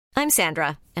I'm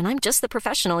Sandra, and I'm just the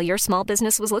professional your small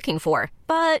business was looking for.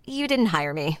 But you didn't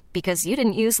hire me because you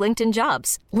didn't use LinkedIn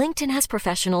Jobs. LinkedIn has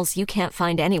professionals you can't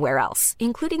find anywhere else,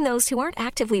 including those who aren't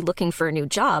actively looking for a new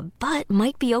job, but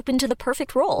might be open to the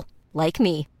perfect role, like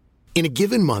me. In a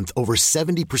given month, over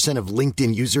 70% of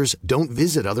LinkedIn users don't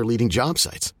visit other leading job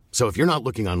sites. So if you're not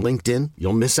looking on LinkedIn,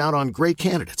 you'll miss out on great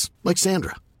candidates like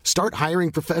Sandra. Start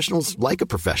hiring professionals like a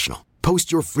professional.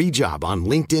 Post your free job on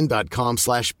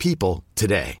linkedin.com/people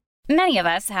today. Many of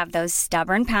us have those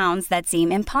stubborn pounds that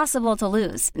seem impossible to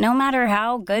lose, no matter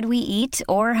how good we eat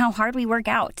or how hard we work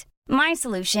out. My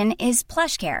solution is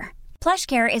PlushCare.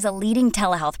 PlushCare is a leading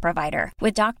telehealth provider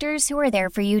with doctors who are there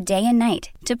for you day and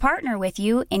night to partner with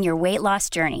you in your weight loss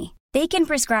journey. They can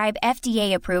prescribe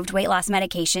FDA-approved weight loss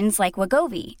medications like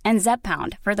Wegovy and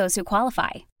Zepbound for those who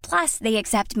qualify. Plus, they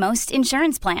accept most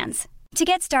insurance plans. To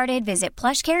get started, visit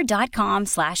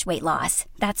plushcare.com/weightloss.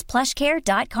 That's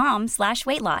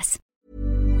plushcare.com/weightloss.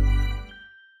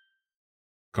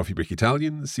 Coffee Break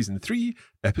Italian, Season 3,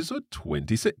 Episode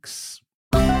 26.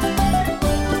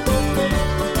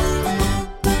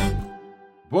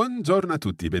 Buongiorno a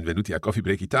tutti, benvenuti a Coffee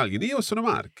Break Italian. Io sono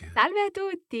Mark. Salve a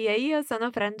tutti, e io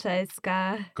sono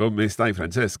Francesca. Come stai,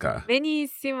 Francesca?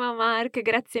 Benissimo, Mark,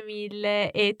 grazie mille.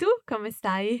 E tu, come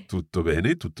stai? Tutto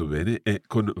bene e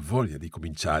con voglia di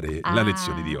cominciare la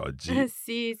lezione di oggi.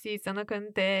 Sì, sono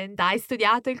contenta. Hai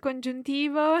studiato il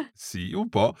congiuntivo? Sì, un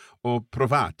po'. Ho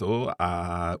provato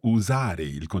a usare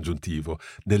il congiuntivo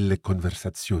nelle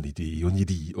conversazioni di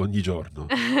ogni giorno.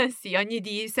 Sì, ogni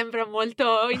dì sembra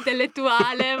molto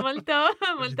intellettuale. molto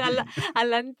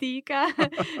all'antica.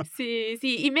 Sì,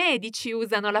 i medici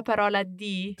usano la parola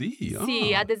di.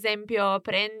 Sì, ad esempio,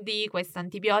 prendi questo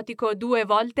antibiotico 2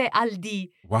 volte al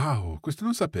dì. Wow, questo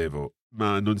non sapevo,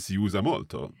 ma non si usa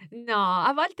molto. No,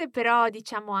 a volte però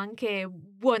diciamo anche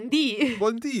buon dì.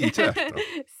 Buon dì, certo.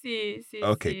 Sì.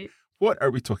 Okay. Sì. What are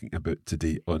we talking about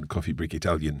today on Coffee Break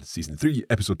Italian, Season 3,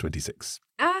 Episode 26?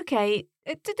 Okay,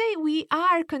 today we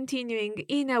are continuing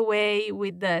in a way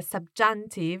with the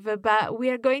subjunctive, but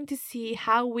we are going to see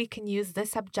how we can use the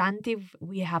subjunctive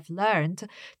we have learned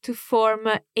to form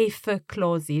if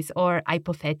clauses or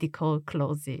hypothetical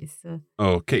clauses.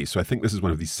 Okay, so I think this is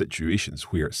one of these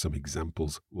situations where some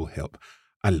examples will help.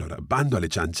 Allora, bando alle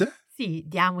ciance? Sì,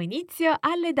 diamo inizio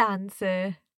alle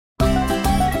danze.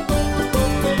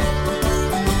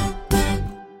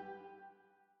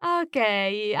 Ok,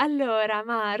 allora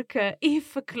Mark,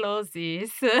 if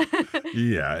clauses.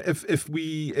 Yeah, if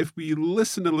we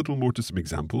listen a little more to some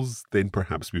examples, then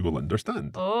perhaps we will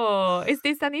understand. Oh, is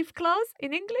this an if clause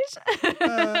in English?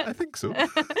 I think so.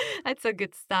 That's a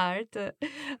good start.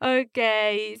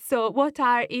 Okay, so what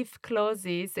are if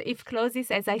clauses? If clauses,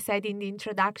 as I said in the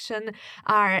introduction,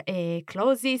 are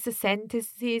clauses,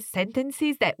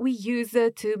 sentences that we use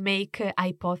to make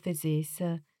hypotheses.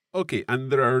 Okay, and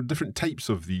there are different types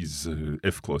of these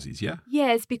if clauses, yeah?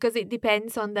 Yes, because it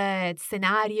depends on the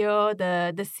scenario,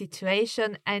 the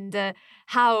situation, and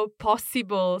how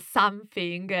possible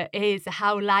something is,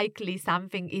 how likely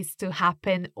something is to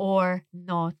happen or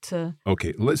not.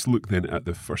 Okay, let's look then at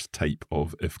the first type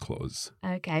of if clause.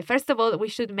 Okay, first of all, we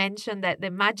should mention that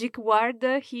the magic word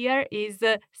here is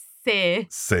se.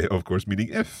 Se, of course, meaning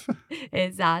if.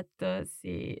 Esatto,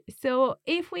 sì. So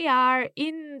if we are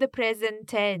in the present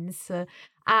tense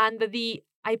and the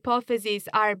hypotheses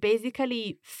are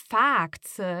basically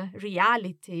facts,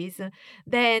 realities,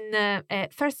 then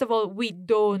first of all, we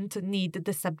don't need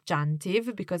the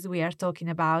subjunctive because we are talking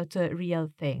about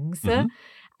real things. Mm-hmm.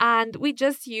 And we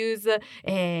just use the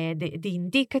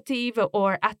indicative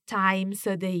or at times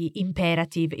the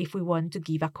imperative if we want to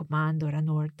give a command or an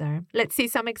order. Let's see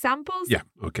some examples? Yeah,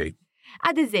 okay.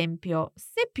 Ad esempio,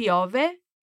 se piove,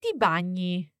 ti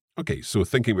bagni. Okay, so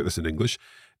thinking about this in English,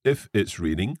 if it's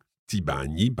raining, ti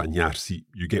bagni, bagnarsi,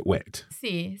 you get wet.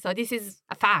 Sì, so this is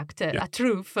a fact, a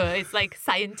truth. It's like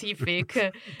scientific.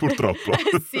 Purtroppo.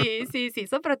 Sì,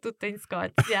 soprattutto in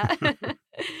Scozia.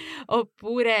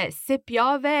 Oppure, se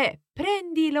piove,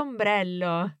 prendi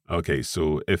l'ombrello. Okay,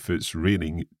 so if it's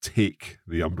raining, take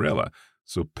the umbrella.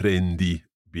 So prendi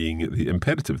being the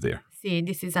imperative there. Sì,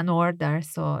 this is an order,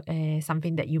 so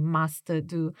something that you must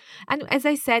do. And as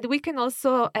I said, we can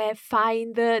also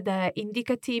find the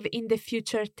indicative in the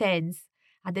future tense.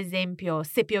 Ad esempio,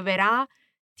 se pioverà,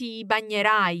 ti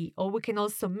bagnerai. Or we can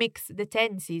also mix the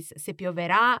tenses. Se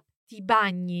pioverà, ti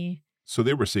bagni. So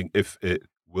they were saying if it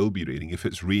will be raining, if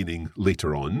it's raining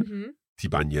later on, ti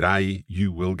bagnerai,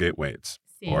 you will get wet.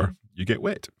 Sì. Or you get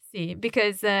wet. See,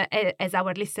 because as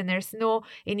our listeners know,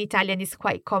 in Italian it's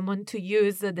quite common to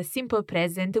use the simple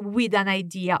present with an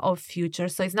idea of future.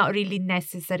 So it's not really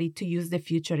necessary to use the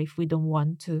future if we don't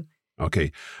want to.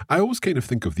 Okay. I always kind of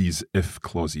think of these if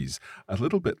clauses a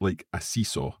little bit like a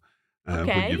seesaw.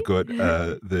 When you've got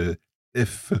the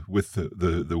if with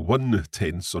the one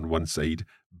tense on one side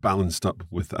balanced up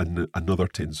with another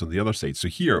tense on the other side. So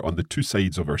here on the two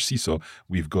sides of our seesaw,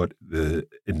 we've got the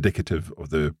indicative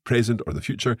of the present or the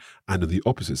future, and on the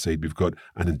opposite side, we've got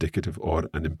an indicative or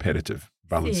an imperative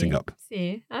balancing up.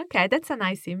 See, okay, that's a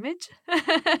nice image.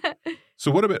 So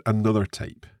what about another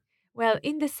type? Well,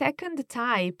 in the second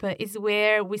type is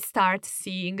where we start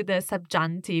seeing the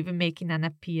subjunctive making an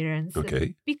appearance.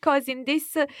 Okay. Because in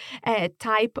this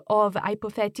type of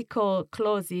hypothetical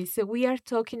clauses, we are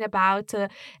talking about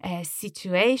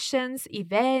situations,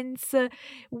 events,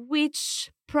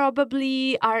 which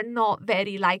probably are not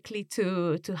very likely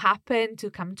to happen, to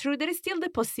come true. There is still the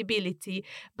possibility,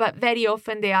 but very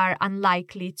often they are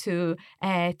unlikely to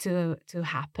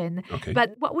happen. Okay.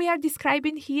 But what we are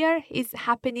describing here is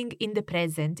happening in the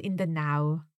present, in the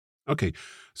now. Okay,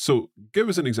 so give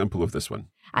us an example of this one.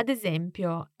 Ad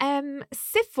esempio,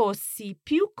 se fossi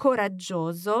più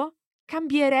coraggioso,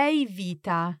 cambierei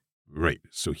vita. Right,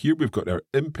 so here we've got our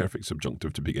imperfect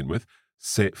subjunctive to begin with.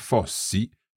 Se fossi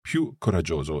più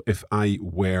coraggioso, if I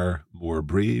were more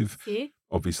brave. Sì.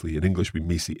 Obviously, in English, we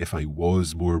may say if I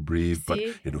was more brave, but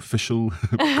Sì. in official,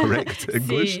 correct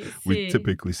English, Sì, we sì.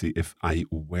 typically say if I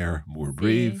were more Sì.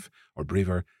 brave or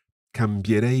braver.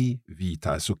 Cambierei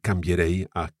vita. So cambierei,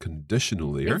 a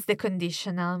conditional there. It's the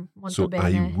conditional, molto So bene.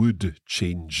 I would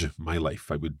change my life.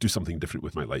 I would do something different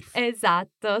with my life.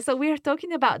 Esatto. So we are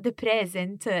talking about the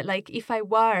present, like if I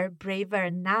were braver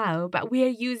now, but we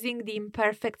are using the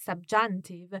imperfect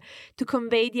subjunctive to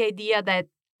convey the idea that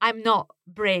I'm not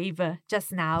brave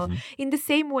just now. Mm-hmm. In the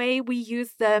same way, we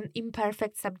use the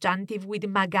imperfect subjunctive with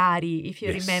magari, if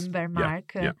you Yes. remember,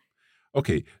 Mark. Yeah.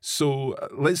 Okay, so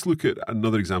let's look at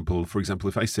another example. For example,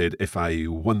 if I said, if I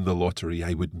won the lottery,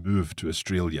 I would move to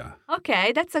Australia.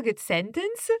 Okay, that's a good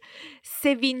sentence.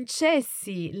 Se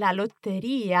vincessi la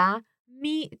lotteria,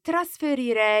 mi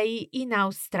trasferirei in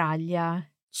Australia.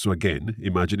 So again,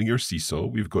 imagining your seesaw,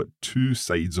 we've got two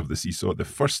sides of the seesaw. The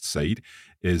first side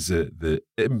is the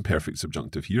imperfect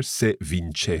subjunctive here, se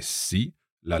vincessi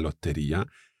la lotteria.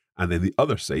 And then the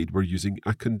other side, we're using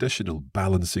a conditional,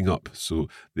 balancing up. So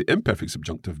the imperfect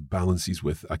subjunctive balances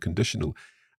with a conditional.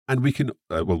 And we can,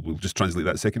 we'll just translate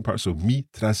that second part. So mi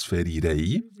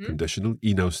trasferirei, conditional,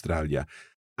 in Australia.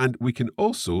 And we can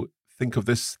also think of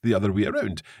this the other way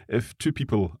around. If two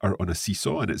people are on a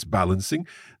seesaw and it's balancing,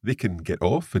 they can get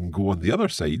off and go on the other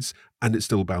sides and it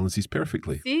still balances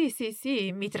perfectly.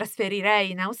 Sì, mi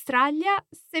trasferirei in Australia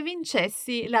se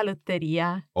vincessi la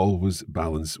lotteria. Always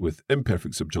balance with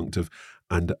imperfect subjunctive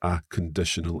and a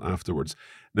conditional afterwards.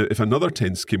 Now, if another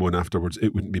tense came on afterwards,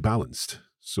 it wouldn't be balanced.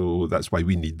 So that's why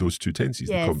we need those two tenses,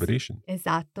 the combination.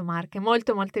 Esatto, Mark, è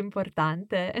molto molto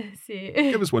importante. Sì.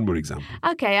 Give us one more example.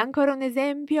 Ok, ancora un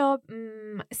esempio.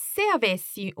 Se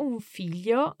avessi un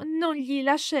figlio, non gli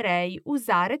lascerei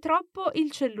usare troppo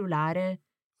il cellulare.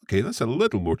 Okay, that's a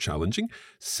little more challenging.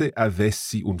 Se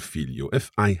avessi un figlio. If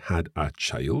I had a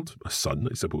child, a son,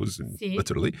 I suppose,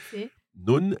 literally, Sì.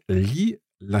 non gli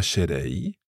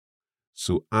lascerei.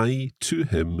 So I to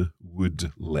him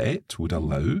would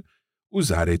allow,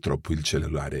 usare troppo il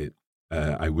cellulare.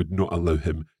 I would not allow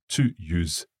him to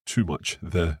use too much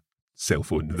the cell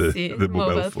phone, the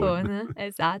mobile phone.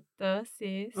 Esatto,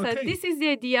 sì. So Okay. this is the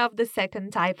idea of the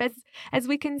second type. As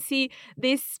we can see,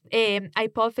 these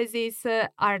hypotheses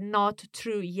are not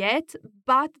true yet,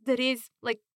 but there is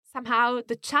somehow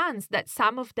the chance that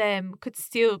some of them could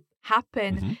still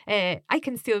happen. I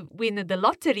can still win the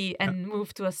lottery and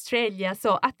move to Australia.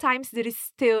 So at times there is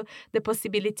still the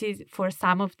possibility for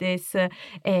some of these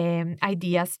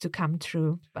ideas to come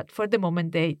true. But for the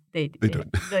moment, they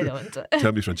don't. They don't.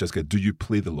 Tell me, Francesca, do you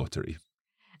play the lottery?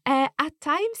 At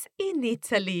times in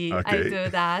Italy, I Okay. do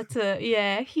that.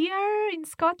 Here in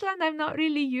Scotland, I'm not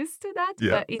really used to that.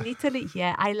 Yeah. But in Italy,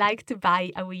 I like to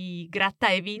buy a wee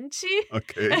gratta e vinci.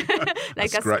 Okay.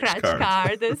 Like a scratch scratch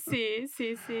card. Sì.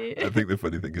 I think the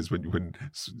funny thing is when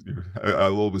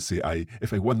I'll always say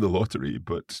if I won the lottery,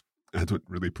 but I don't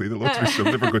really play the lottery, so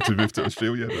I'm never going to move to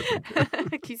Australia. I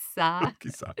think. Chissà.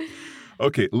 Chissà.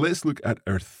 Okay, let's look at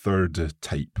our third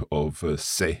type of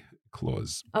se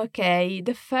clause. Okay,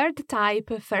 the third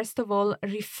type, first of all,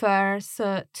 refers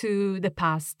to the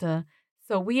past.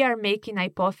 So we are making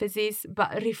hypotheses,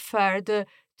 but referred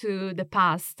to the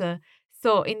past.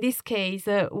 So in this case,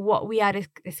 what we are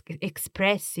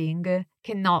expressing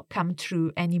cannot come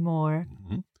true anymore.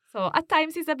 Mhm. So at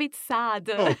times it's a bit sad.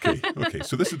 Okay.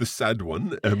 So this is the sad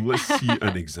one. Let's see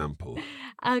an example.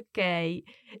 Ok,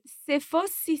 se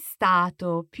fossi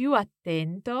stato più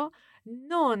attento,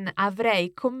 non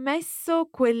avrei commesso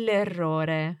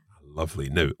quell'errore. Lovely.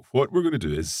 Now, what we're going to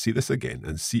do is see this again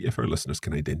and see if our listeners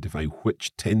can identify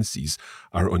which tenses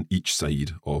are on each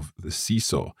side of the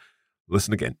seesaw.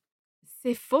 Listen again.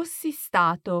 Se fossi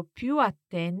stato più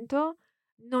attento,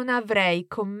 non avrei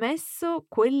commesso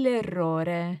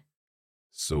quell'errore.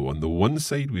 So on the one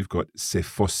side, we've got se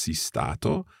fossi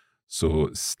stato. So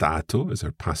stato is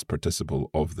our past participle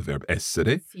of the verb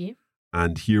essere. Sì.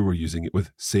 And here we're using it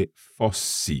with se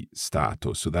fossi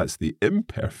stato. So that's the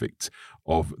imperfect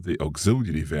of the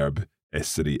auxiliary verb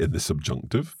essere in the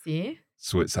subjunctive. Sì.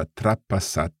 So it's a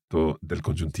trapassato del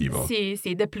congiuntivo.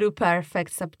 Sì, the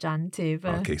pluperfect subjunctive.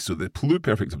 Okay, so the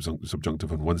pluperfect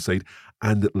subjunctive on one side.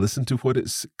 And listen to what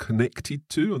it's connected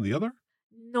to on the other.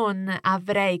 Non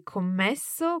avrei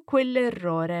commesso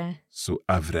quell'errore. So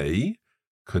avrei,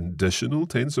 conditional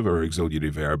tense of our auxiliary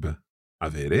verb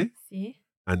avere. Sì.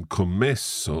 And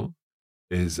commesso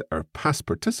is our past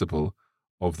participle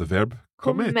of the verb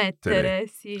commettere.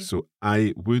 Sì. So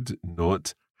I would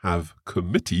not have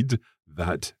committed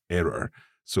that error.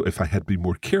 So if I had been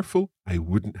more careful, I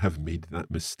wouldn't have made that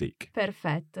mistake.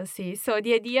 Perfetto, sì. So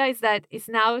the idea is that it's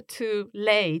now too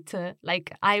late.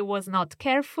 Like I was not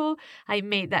careful, I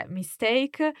made that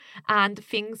mistake, and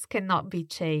things cannot be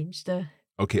changed.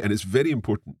 Okay, and it's very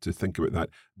important to think about that.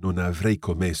 Non avrei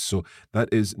commesso. That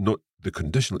is not the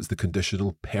conditional, it's the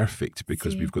conditional perfect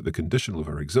because we've got the conditional of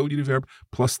our auxiliary verb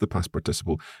plus the past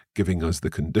participle giving us the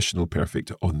conditional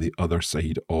perfect on the other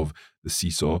side of the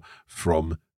seesaw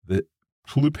from the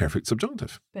pluperfect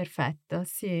subjunctive. Perfetto,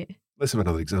 sì. Let's have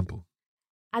another example.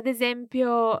 Ad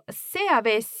esempio, se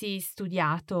avessi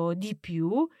studiato di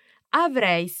più,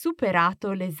 avrei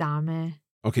superato l'esame.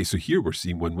 Okay, so here we're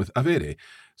seeing one with avere.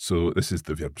 So this is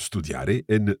the verb studiare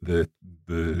in the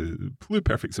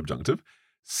pluperfect subjunctive.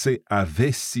 Se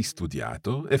avessi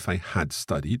studiato, if I had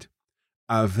studied,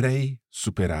 avrei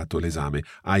superato l'esame.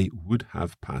 I would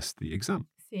have passed the exam.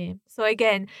 Sì. So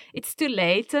again, it's too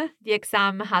late. The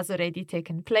exam has already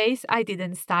taken place. I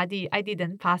didn't study. I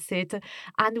didn't pass it.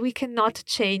 And we cannot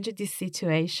change this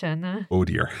situation. Oh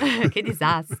dear. Che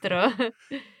disastro.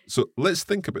 So let's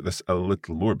think about this a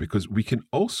little more because we can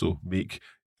also make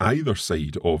either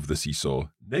side of the seesaw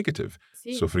negative.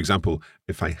 Sì. So for example,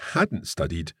 if I hadn't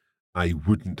studied, I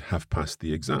wouldn't have passed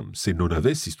the exam. Se non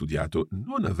avessi studiato,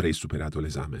 non avrei superato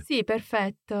l'esame. Sì,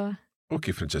 perfetto.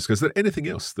 Okay, Francesca, is there anything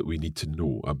else that we need to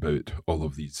know about all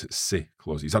of these se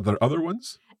clauses? Are there other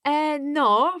ones?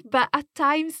 No, but at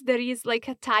times there is like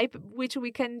a type which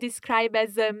we can describe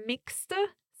as a mixed.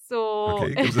 So,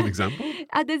 Okay, give us an example.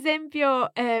 Ad esempio,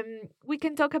 we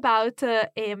can talk about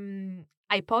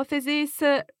hypothesis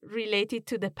related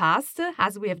to the past,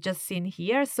 as we have just seen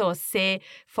here. So, se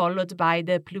followed by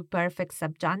the pluperfect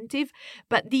subjunctive,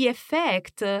 but the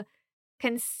effect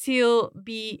can still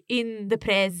be in the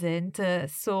present.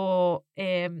 So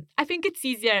I think it's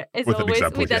easier, as with always, an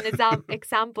example, with an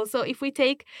example. So if we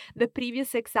take the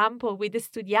previous example with the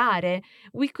studiare,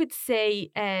 we could say,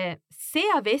 se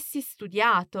avessi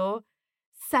studiato,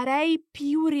 sarei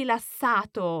più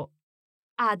rilassato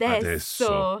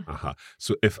adesso. Uh-huh.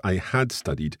 So if I had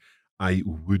studied, I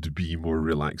would be more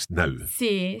relaxed now.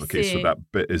 Sì, okay, sì. So that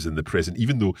bit is in the present.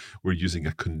 Even though we're using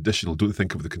a conditional, don't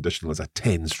think of the conditional as a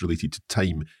tense related to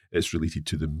time. It's related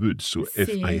to the mood. So if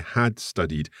Sì. I had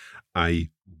studied,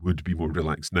 I would be more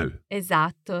relaxed now.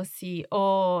 Esatto, sì.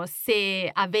 O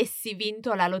se avessi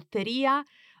vinto la lotteria,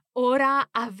 ora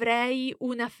avrei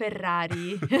una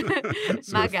Ferrari.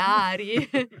 So Magari.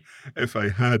 If I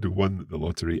had won the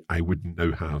lottery, I would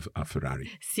now have a Ferrari.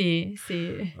 Sì,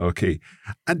 sì. Okay.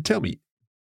 And tell me,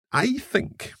 I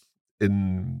think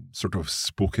in sort of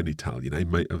spoken Italian, I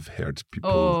might have heard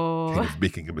people kind of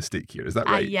making a mistake here. Is that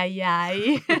right? Ai ai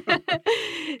ai.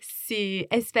 Sì,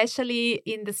 especially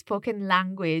in the spoken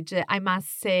language, I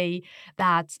must say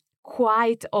that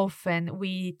quite often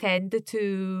we tend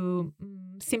to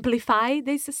simplify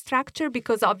this structure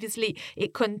because obviously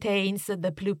it contains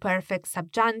the pluperfect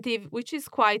subjunctive, which is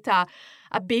quite a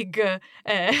big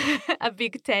a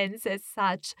big tense as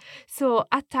such. So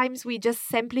at times we just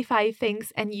simplify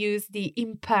things and use the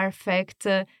imperfect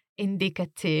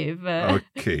indicative.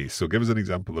 Okay, so give us an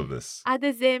example of this. Ad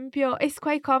esempio, it's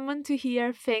quite common to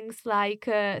hear things like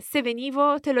se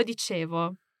venivo te lo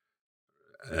dicevo.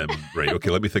 Right, okay,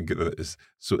 let me think of this.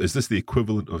 So is this the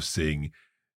equivalent of saying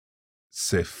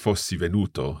se fossi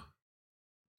venuto,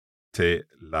 te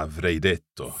l'avrei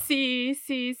detto. See.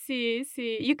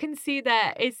 You can see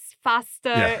that it's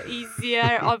faster,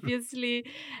 easier, obviously.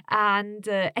 And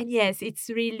yes, it's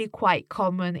really quite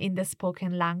common in the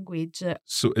spoken language.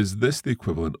 So is this the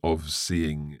equivalent of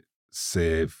saying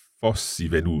se fossi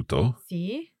venuto?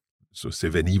 Sì. So se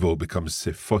venivo becomes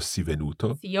se fossi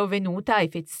venuto. Sì, o venuta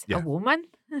if it's a woman.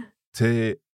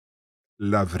 Te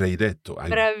l'avrei detto.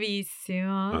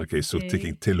 Bravissimo. Okay, so sì.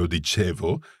 taking te lo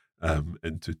dicevo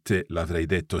into te l'avrei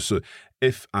detto. So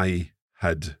if I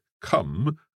had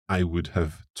come, I would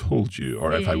have told you,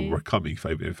 or if I were coming,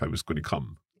 if I was going to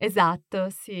come. Esatto,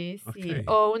 sì. Okay.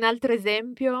 O un altro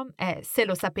esempio è se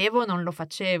lo sapevo non lo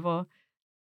facevo.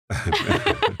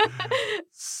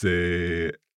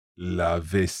 Se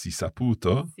l'avessi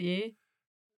saputo, Sì.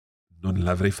 non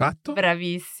l'avrei fatto.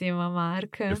 Bravissimo,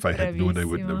 Mark. If I had known, I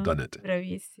wouldn't have done it.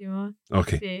 Bravissimo.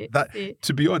 Okay. Sì.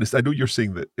 To be honest, I know you're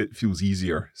saying that it feels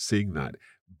easier saying that,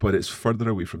 but it's further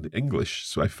away from the English,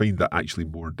 so I find that actually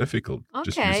more difficult,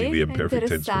 just using the imperfect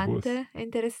tense for both.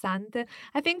 Interessante.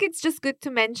 I think it's just good to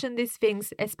mention these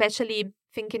things, especially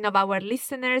thinking of our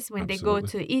listeners when they go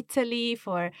to Italy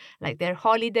for like their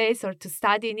holidays or to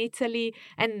study in Italy,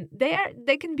 and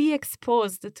they can be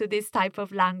exposed to this type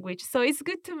of language. So it's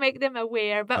good to make them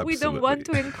aware, but we don't want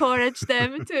to encourage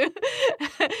them to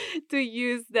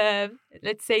use the,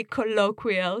 let's say,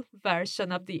 colloquial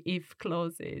version of the if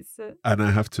clauses. And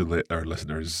I have to let our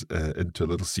listeners into a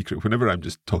little secret. Whenever I'm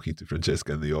just talking to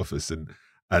Francesca in the office and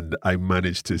I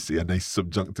manage to say a nice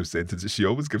subjunctive sentence, she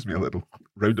always gives me a little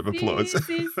round of applause.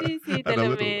 Sì, te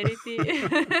lo meriti.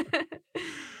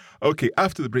 Okay,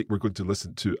 after the break, we're going to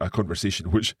listen to a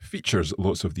conversation which features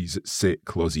lots of these se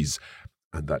clauses,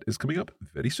 and that is coming up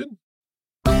very soon.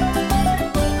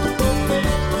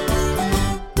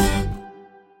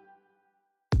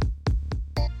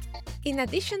 In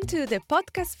addition to the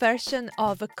podcast version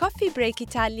of Coffee Break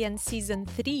Italian Season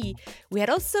 3, we are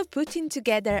also putting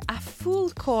together a full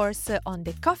course on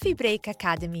the Coffee Break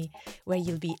Academy, where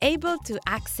you'll be able to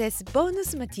access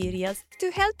bonus materials to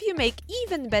help you make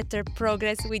even better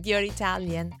progress with your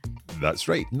Italian. That's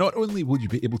right. Not only will you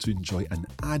be able to enjoy an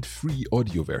ad-free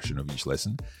audio version of each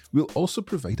lesson, we'll also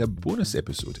provide a bonus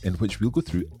episode in which we'll go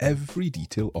through every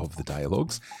detail of the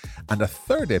dialogues, and a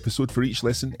third episode for each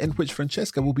lesson in which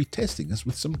Francesca will be testing us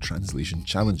with some translation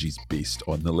challenges based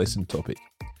on the lesson topic.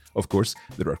 Of course,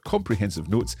 there are comprehensive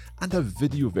notes and a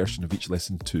video version of each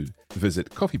lesson too.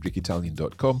 Visit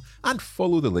coffeebreakitalian.com and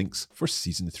follow the links for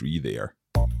Season 3 there.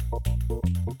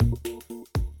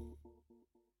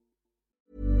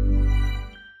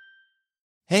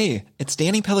 Hey, it's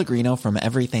Danny Pellegrino from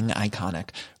Everything Iconic.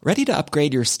 Ready to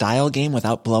upgrade your style game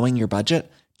without blowing your budget?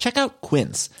 Check out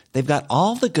Quince. They've got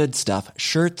all the good stuff,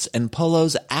 shirts and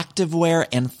polos, activewear,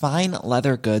 and fine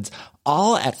leather goods,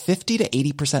 all at 50 to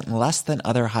 80% less than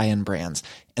other high-end brands.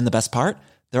 And the best part?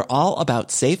 They're all about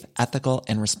safe, ethical,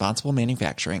 and responsible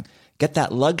manufacturing. Get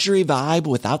that luxury vibe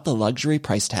without the luxury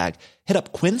price tag. Hit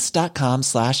up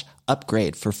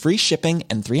quince.com/upgrade for free shipping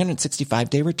and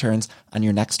 365-day returns on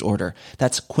your next order.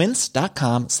 That's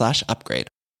quince.com/upgrade.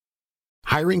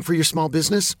 Hiring for your small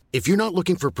business? If you're not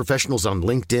looking for professionals on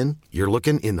LinkedIn, you're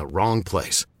looking in the wrong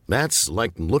place. That's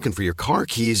like looking for your car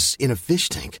keys in a fish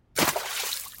tank.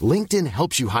 LinkedIn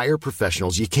helps you hire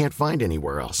professionals you can't find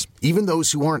anywhere else, even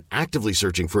those who aren't actively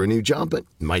searching for a new job but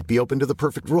might be open to the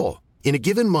perfect role. In a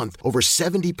given month, over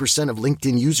 70% of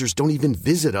LinkedIn users don't even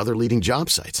visit other leading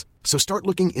job sites. So start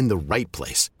looking in the right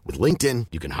place. With LinkedIn,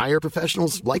 you can hire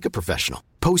professionals like a professional.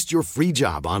 Post your free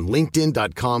job on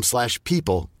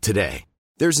linkedin.com/people today.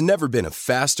 There's never been a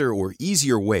faster or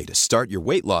easier way to start your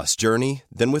weight loss journey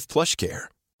than with PlushCare.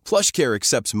 PlushCare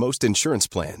accepts most insurance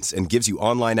plans and gives you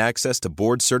online access to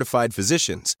board-certified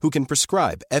physicians who can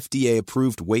prescribe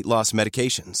FDA-approved weight loss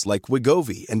medications like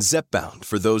Wegovy and Zepbound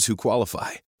for those who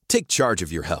qualify. Take charge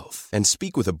of your health and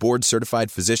speak with a board-certified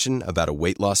physician about a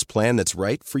weight loss plan that's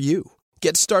right for you.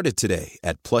 Get started today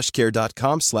at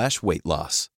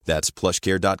plushcare.com/weightloss. That's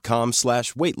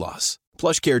plushcare.com/weightloss.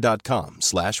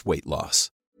 plushcare.com/weightloss.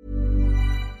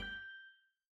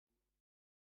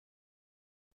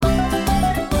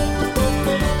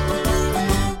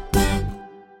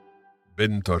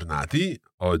 Bentornati.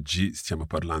 Oggi stiamo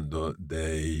parlando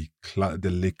delle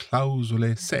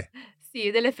clausole se. Sì,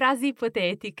 delle frasi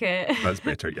ipotetiche. That's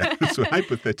better, yeah. So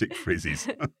hypothetic phrases.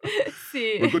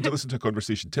 Sì. We're going to listen to a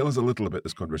conversation. Tell us a little about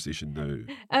this conversation now.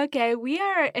 Okay, we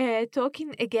are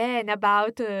talking again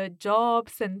about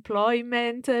jobs,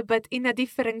 employment, but in a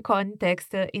different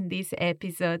context in this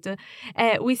episode.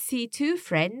 We see two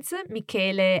friends,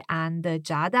 Michele and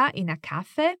Giada, in a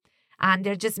cafe. and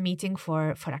they're just meeting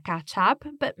for a catch-up.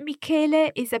 But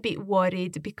Michele is a bit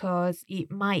worried because he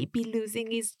might be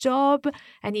losing his job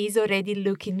and he's already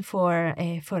looking for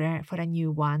a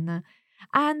new one.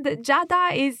 And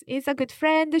Giada is a good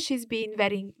friend. She's been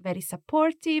very, very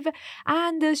supportive.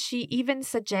 And she even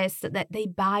suggests that they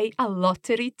buy a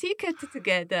lottery ticket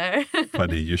together.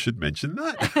 Funny, you should mention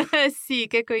that. Sì,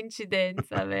 che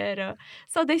coincidenza, vero?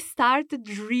 So they start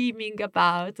dreaming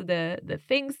about the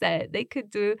things that they could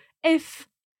do if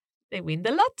they win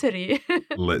the lottery.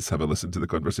 Let's have a listen to the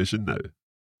conversation now.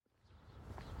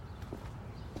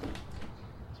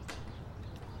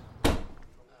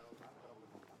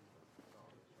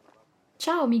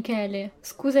 Ciao Michele,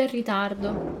 scusa il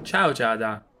ritardo. Ciao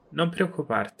Giada, non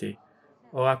preoccuparti.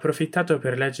 Ho approfittato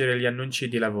per leggere gli annunci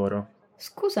di lavoro.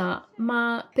 Scusa,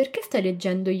 ma perché stai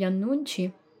leggendo gli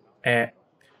annunci? È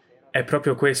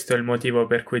proprio questo il motivo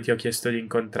per cui ti ho chiesto di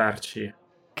incontrarci.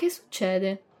 Che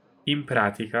succede? In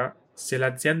pratica, se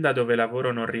l'azienda dove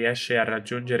lavoro non riesce a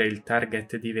raggiungere il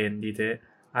target di vendite,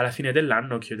 alla fine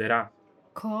dell'anno chiuderà.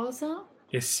 Cosa?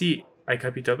 E sì, hai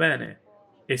capito bene.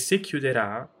 E se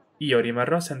chiuderà, io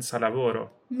rimarrò senza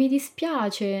lavoro. Mi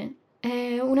dispiace,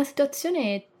 è una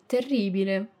situazione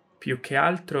terribile. Più che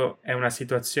altro è una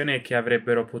situazione che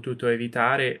avrebbero potuto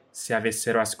evitare se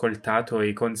avessero ascoltato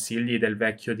i consigli del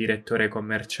vecchio direttore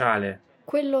commerciale.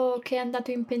 Quello che è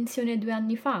andato in pensione 2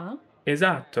 anni fa?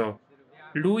 Esatto.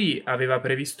 Lui aveva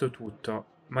previsto tutto,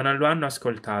 ma non lo hanno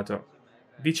ascoltato.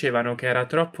 Dicevano che era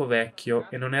troppo vecchio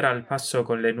e non era al passo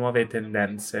con le nuove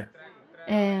tendenze.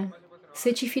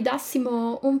 Se ci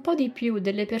fidassimo un po' di più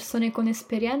delle persone con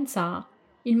esperienza,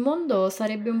 il mondo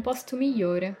sarebbe un posto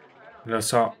migliore. Lo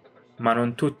so, ma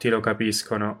non tutti lo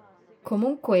capiscono.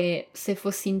 Comunque, se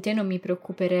fossi in te non mi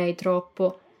preoccuperei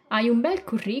troppo. Hai un bel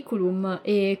curriculum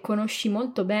e conosci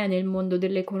molto bene il mondo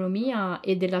dell'economia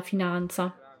e della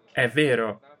finanza. È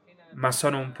vero, ma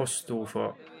sono un po'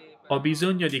 stufo. Ho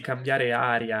bisogno di cambiare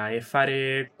aria e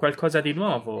fare qualcosa di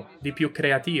nuovo, di più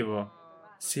creativo.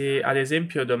 Se ad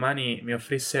esempio domani mi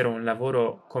offrissero un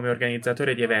lavoro come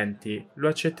organizzatore di eventi, lo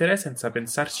accetterei senza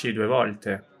pensarci 2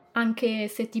 volte. Anche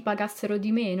se ti pagassero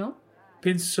di meno?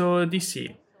 Penso di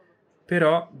sì,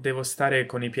 però devo stare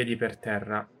con i piedi per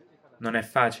terra. Non è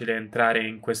facile entrare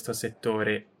in questo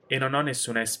settore e non ho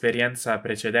nessuna esperienza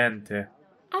precedente.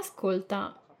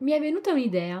 Ascolta, mi è venuta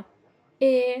un'idea.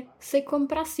 E se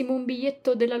comprassimo un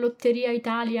biglietto della Lotteria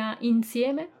Italia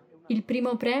insieme? Il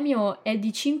primo premio è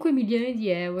di 5 milioni di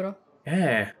euro.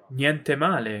 Niente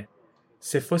male.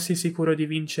 Se fossi sicuro di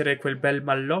vincere quel bel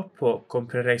malloppo,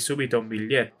 comprerei subito un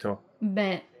biglietto.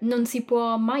 Beh, non si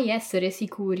può mai essere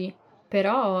sicuri,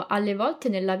 però alle volte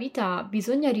nella vita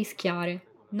bisogna rischiare,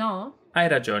 no? Hai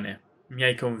ragione, mi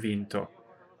hai convinto.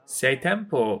 Se hai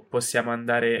tempo, possiamo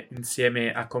andare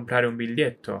insieme a comprare un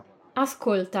biglietto.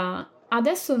 Ascolta,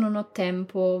 adesso non ho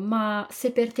tempo, ma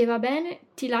se per te va bene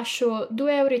ti lascio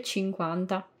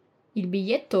 2,50 euro. Il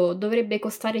biglietto dovrebbe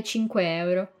costare 5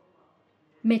 euro.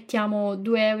 Mettiamo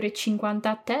 2,50 euro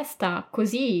a testa,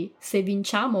 così se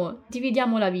vinciamo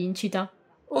dividiamo la vincita.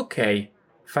 Ok,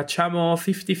 facciamo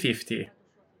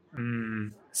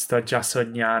 50-50. Sto già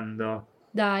sognando.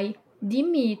 Dai,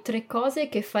 dimmi 3 cose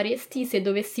che faresti se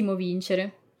dovessimo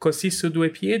vincere. Così su 2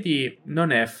 piedi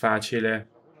non è facile.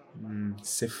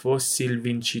 Se fossi il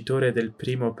vincitore del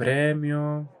primo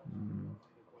premio,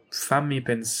 fammi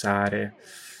pensare.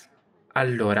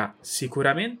 Allora,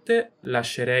 sicuramente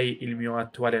lascerei il mio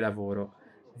attuale lavoro,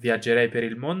 viaggerei per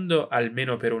il mondo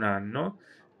almeno per 1 anno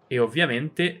e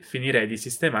ovviamente finirei di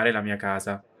sistemare la mia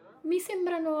casa. Mi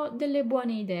sembrano delle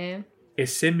buone idee. E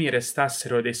se mi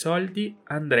restassero dei soldi,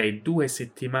 andrei 2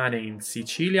 settimane in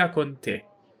Sicilia con te.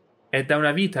 È da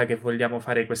una vita che vogliamo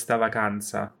fare questa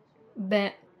vacanza.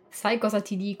 Beh, sai cosa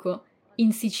ti dico?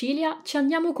 In Sicilia ci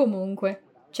andiamo comunque.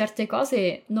 Certe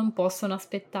cose non possono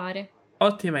aspettare.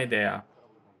 Ottima idea.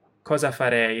 Cosa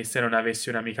farei se non avessi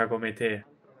un'amica come te?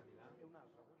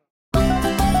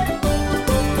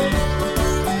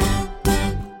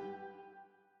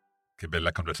 Che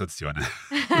bella conversazione.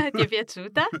 Ti è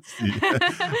piaciuta? Sì.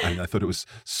 And I thought it was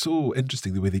so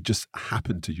interesting the way they just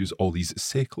happened to use all these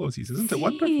se clauses. Isn't it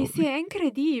wonderful? Sì, è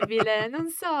incredibile.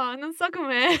 Non so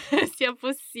come sia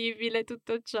possibile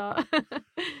tutto ciò.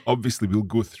 Obviously, we'll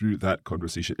go through that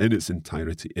conversation in its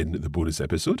entirety in the bonus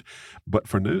episode. But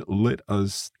for now, let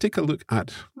us take a look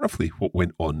at roughly what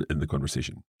went on in the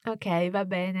conversation. Okay, va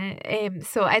bene.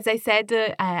 So as I said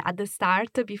at the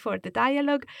start, before the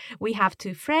dialogue, we have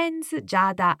 2 friends,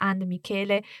 Giada and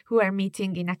Michele, who are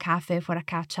meeting in a cafe for a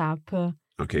catch-up.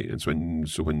 Okay, and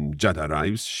so when Giada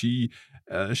arrives,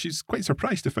 she's quite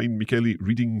surprised to find Michele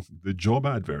reading the job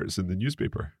adverts in the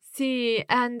newspaper. See,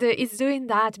 and he's doing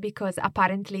that because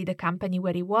apparently the company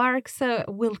where he works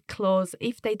will close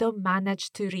if they don't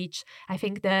manage to reach, I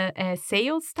think, the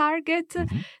sales target.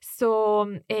 Mm-hmm.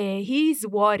 So he's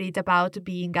worried about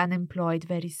being unemployed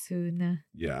very soon.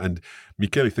 Yeah, and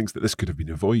Michele thinks that this could have been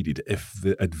avoided if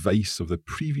the advice of the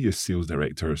previous sales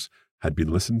directors had been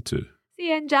listened to.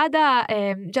 And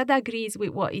Giada agrees with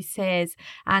what he says,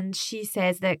 and she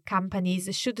says that companies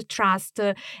should trust.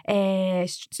 They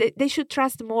should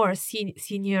trust more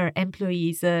senior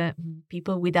employees,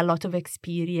 people with a lot of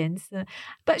experience.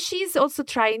 But she's also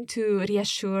trying to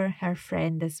reassure her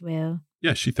friend as well.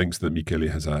 Yeah, she thinks that Michele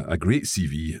has a great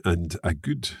CV and a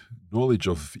good knowledge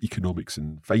of economics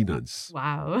and finance.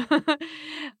 Wow.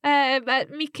 But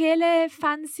Michele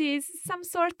fancies some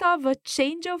sort of a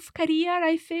change of career,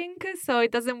 I think. So he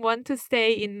doesn't want to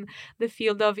stay in the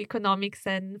field of economics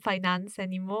and finance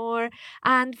anymore.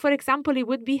 And for example, he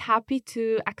would be happy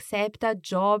to accept a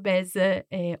job as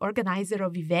an organizer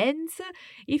of events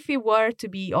if he were to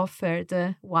be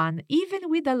offered one, even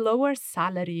with a lower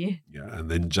salary. Yeah, and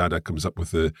then Giada comes up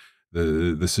with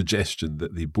the suggestion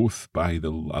that they both buy a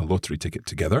lottery ticket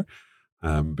together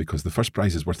because the first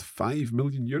prize is worth 5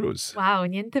 million euros. Wow,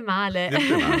 niente male.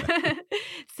 Niente male.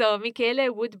 So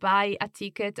Michele would buy a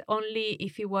ticket only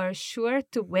if he were sure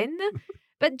to win.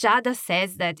 But Giada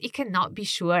says that he cannot be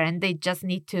sure and they just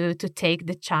need to take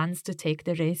the chance to take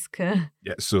the risk.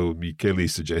 Yeah, so Michele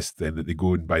suggests then that they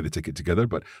go and buy the ticket together,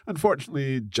 but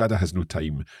unfortunately Giada has no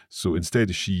time. So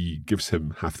instead she gives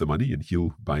him half the money and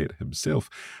he'll buy it himself.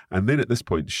 And then at this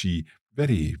point she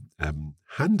very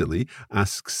handily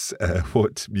asks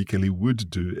what Michele would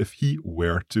do if he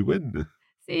were to win.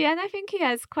 See, and I think he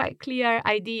has quite clear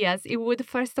ideas. He would,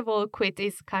 first of all, quit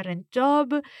his current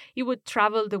job. He would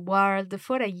travel the world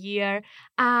for a year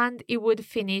and he would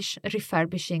finish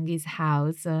refurbishing his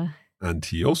house. And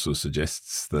he also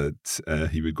suggests that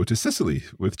he would go to Sicily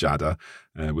with Giada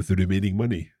with the remaining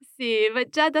money. See,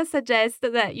 but Giada suggests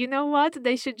that, you know what,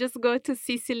 they should just go to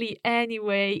Sicily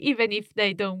anyway, even if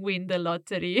they don't win the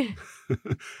lottery.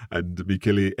 And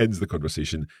Michele ends the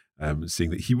conversation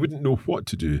saying that he wouldn't know what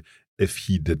to do if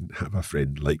he didn't have a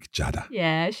friend like Giada.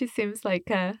 Yeah, she seems like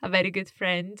a very good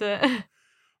friend.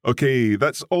 Ok,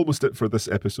 that's almost it for this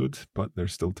episode, but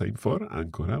there's still time for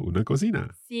ancora una cosina.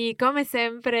 Sì, come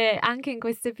sempre, anche in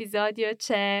questo episodio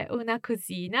c'è una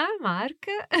cosina, Mark.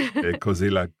 E cos'è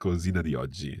la cosina di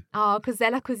oggi? Oh,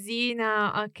 cos'è la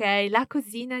cosina? Ok, la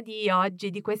cosina di oggi,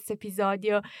 di questo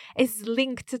episodio, is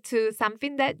linked to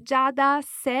something that Giada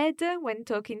said when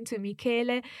talking to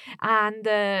Michele, and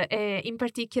in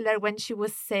particular when she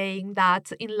was saying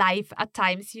that in life at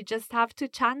times you just have to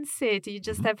chance it, you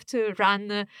just have to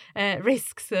run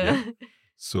risks. Yeah.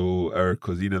 So our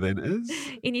cosina then is?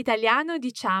 In italiano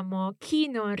diciamo chi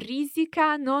non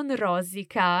risica non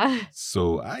rosica.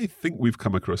 So I think we've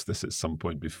come across this at some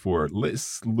point before.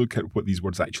 Let's look at what these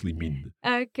words actually mean.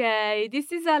 Okay,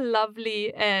 this is a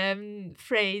lovely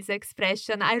phrase,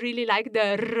 expression. I really like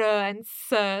the r and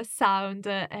s sound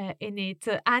in it.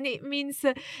 And it means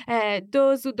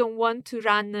those who don't want to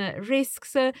run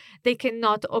risks, they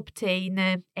cannot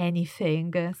obtain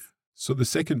anything. So the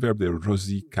second verb there,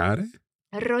 rosicare?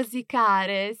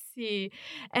 Rosicare, sì.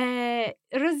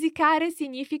 Rosicare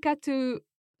significa to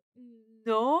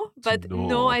know, but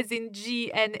know as in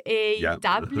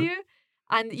G-N-A-W. Yeah.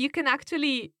 And you can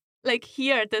actually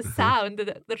hear the sound.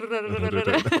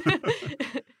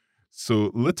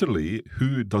 So literally,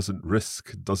 who doesn't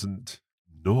risk doesn't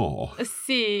know.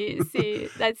 Sì,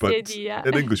 that's but the idea.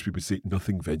 In English, people say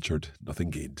nothing ventured, nothing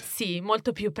gained. Sì,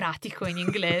 molto più pratico in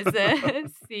inglese.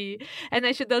 Sì. And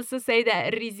I should also say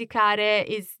that risicare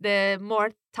is the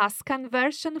more Tuscan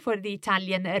version for the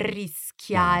Italian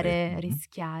rischiare. Right.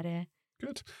 Rischiare.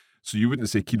 Good. So you wouldn't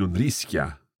say chi non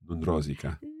rischia, non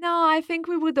rosica. No, I think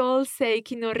we would all say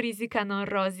chi non risica non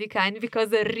rosica. And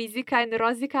because risica and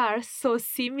rosica are so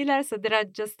similar, so there are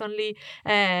just only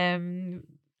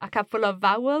a couple of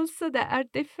vowels that are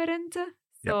different.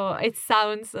 So it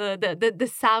sounds, the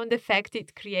sound effect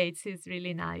it creates is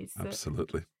really nice.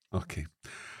 Absolutely. Ok.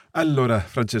 Allora,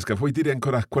 Francesca, vuoi dire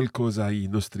ancora qualcosa ai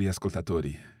nostri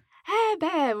ascoltatori?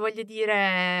 Voglio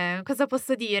dire, cosa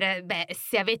posso dire?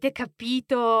 Se avete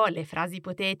capito le frasi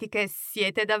ipotetiche,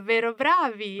 siete davvero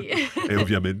bravi. E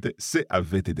ovviamente, se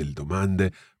avete delle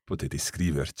domande, potete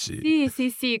scriverci.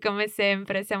 Sì, come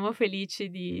sempre, siamo felici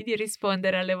di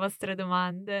rispondere alle vostre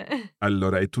domande.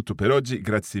 Allora, è tutto per oggi,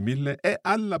 grazie mille e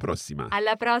alla prossima.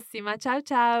 Alla prossima, ciao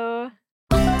ciao.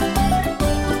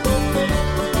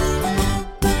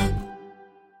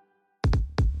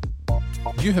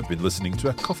 You have been listening to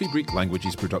a Coffee Break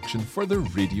Languages production for the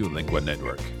Radio Lingua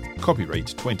Network. Copyright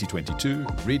 2022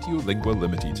 Radiolingua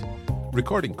Limited.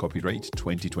 Recording copyright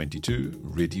 2022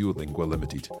 Radiolingua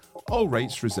Limited. All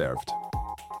rights reserved.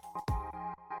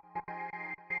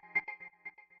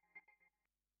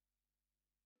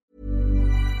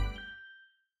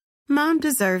 Mom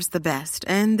deserves the best,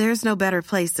 and there's no better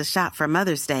place to shop for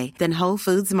Mother's Day than Whole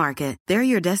Foods Market. They're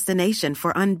your destination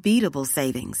for unbeatable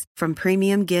savings, from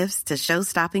premium gifts to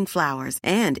show-stopping flowers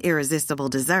and irresistible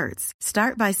desserts.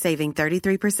 Start by saving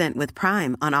 33% with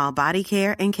Prime on all body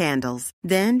care and candles.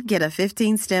 Then get a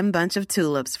 15-stem bunch of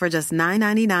tulips for just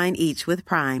 $9.99 each with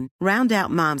Prime. Round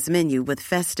out Mom's menu with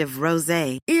festive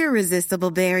rosé,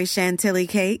 irresistible berry chantilly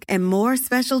cake, and more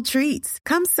special treats.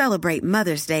 Come celebrate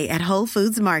Mother's Day at Whole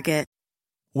Foods Market.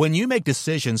 When you make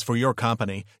decisions for your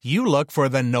company, you look for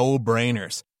the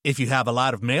no-brainers. If you have a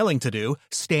lot of mailing to do,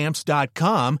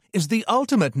 Stamps.com is the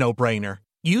ultimate no-brainer.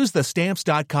 Use the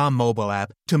Stamps.com mobile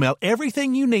app to mail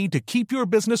everything you need to keep your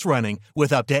business running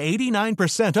with up to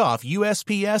 89% off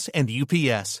USPS and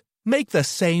UPS. Make the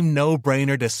same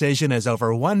no-brainer decision as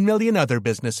over 1 million other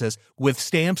businesses with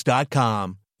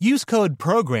Stamps.com. Use code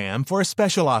PROGRAM for a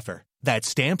special offer. That's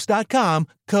Stamps.com,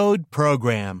 code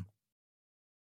PROGRAM.